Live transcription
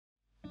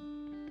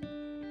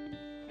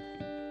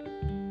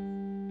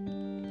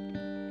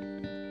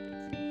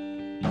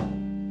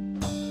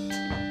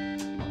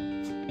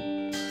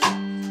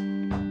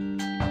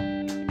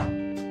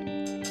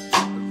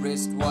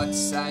what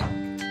sank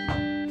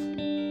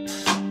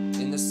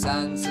in the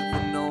sands of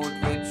an old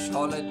rich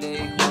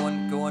holiday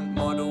haunt. Gaunt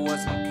model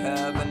wasn't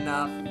curve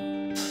enough,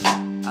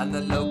 and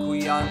the local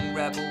young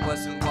rebel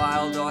wasn't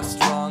wild or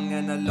strong.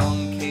 And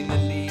along came the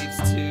leaves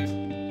to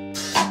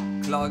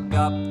clog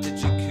up the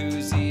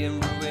jacuzzi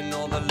and ruin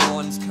all the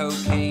lawns.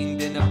 Cocaine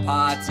dinner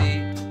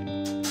party,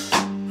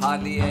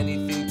 hardly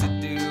anything to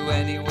do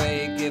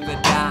anyway. Give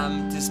a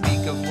damn to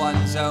speak of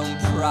one's own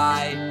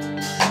pride,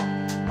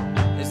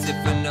 as if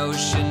an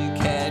ocean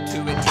cared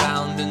who it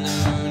drowned. And the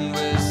moon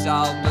was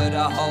all but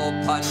a hole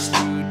punched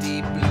through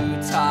deep blue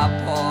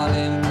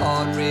tarpaulin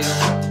poured real.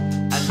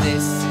 And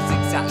this is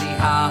exactly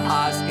how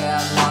hearts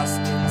get lost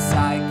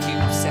inside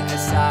cubes set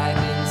aside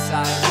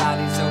inside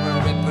valleys, or a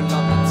ripple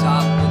on the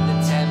top with the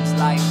Thames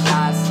like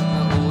glass. And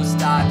the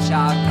all-star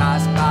child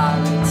cast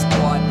firing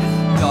squad,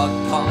 dog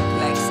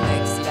complex,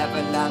 next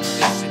level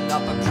ambition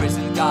of a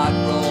prison guard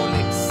role,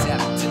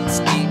 acceptance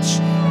speech,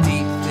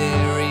 deep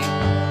theory,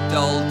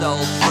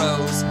 dull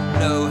prose,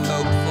 no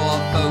hope for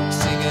folk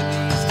singer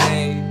these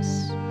days.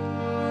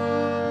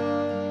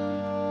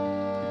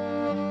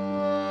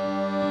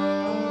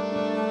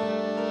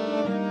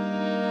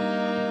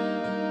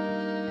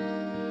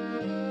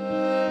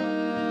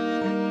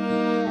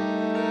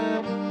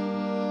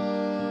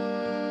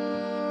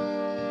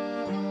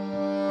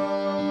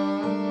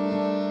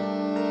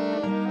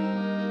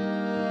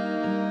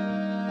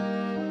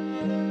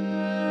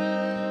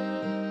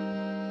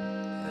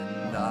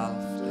 And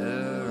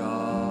after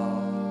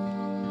all,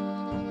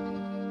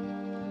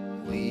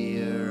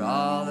 we're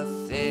all a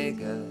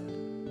figure,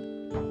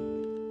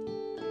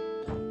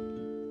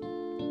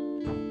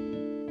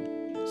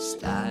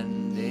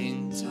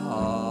 standing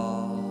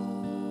tall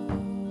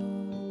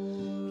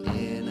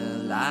in a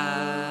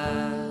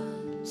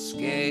landscape.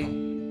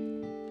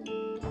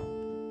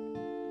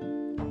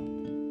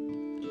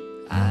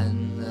 And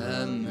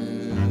the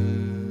moon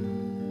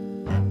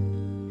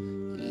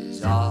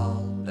is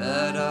all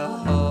but a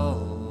hole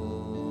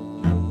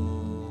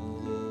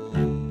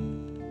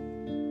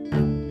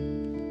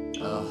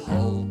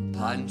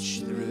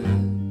punched through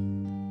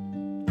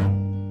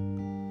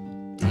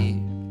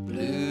deep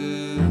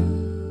blue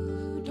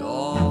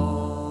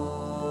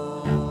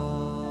dawn.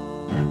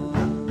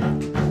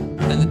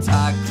 And the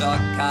tide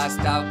clock cast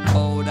out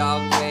cold our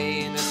way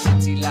in a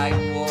city like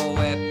war,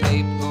 where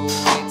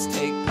paperweights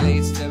take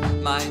place of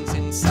minds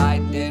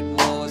inside dead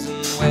walls.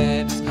 And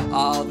where does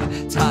all the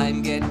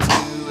time get to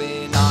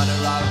in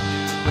honor of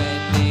new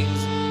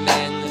endings and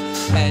men that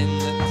pen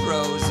the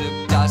prose of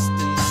dust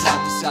and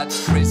some such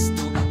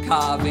crystal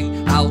carving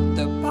out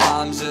the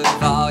palms of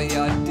all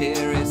your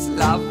dearest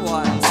loved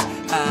ones.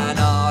 And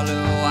all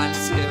at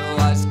once it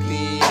was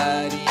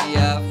clear the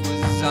earth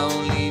was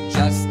only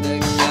just a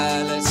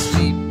girl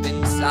asleep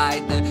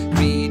inside the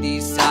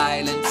greedy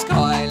silence,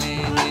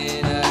 coiling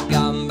in a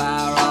gun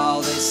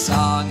barrel. This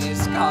song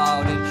is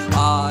called in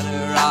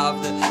honor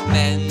of the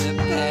men that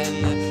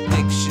pen the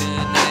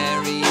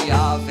dictionary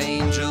of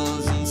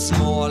angels and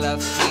smaller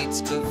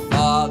feats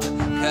before the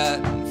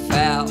curtain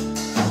fell.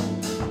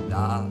 And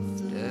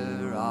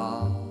after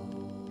all,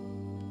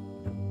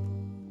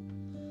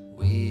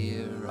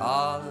 we're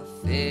all a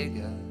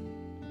figure,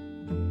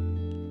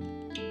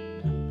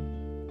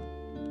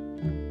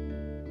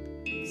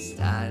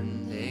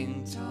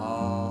 standing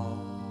tall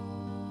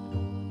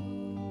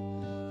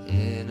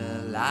in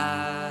a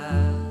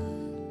landscape.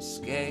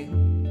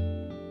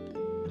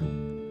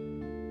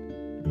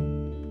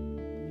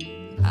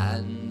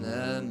 And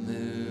the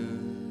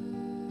moon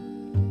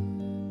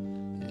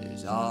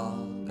is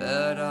all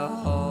but a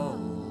hole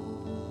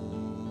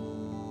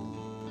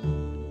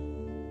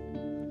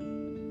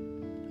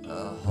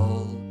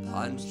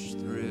punched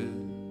through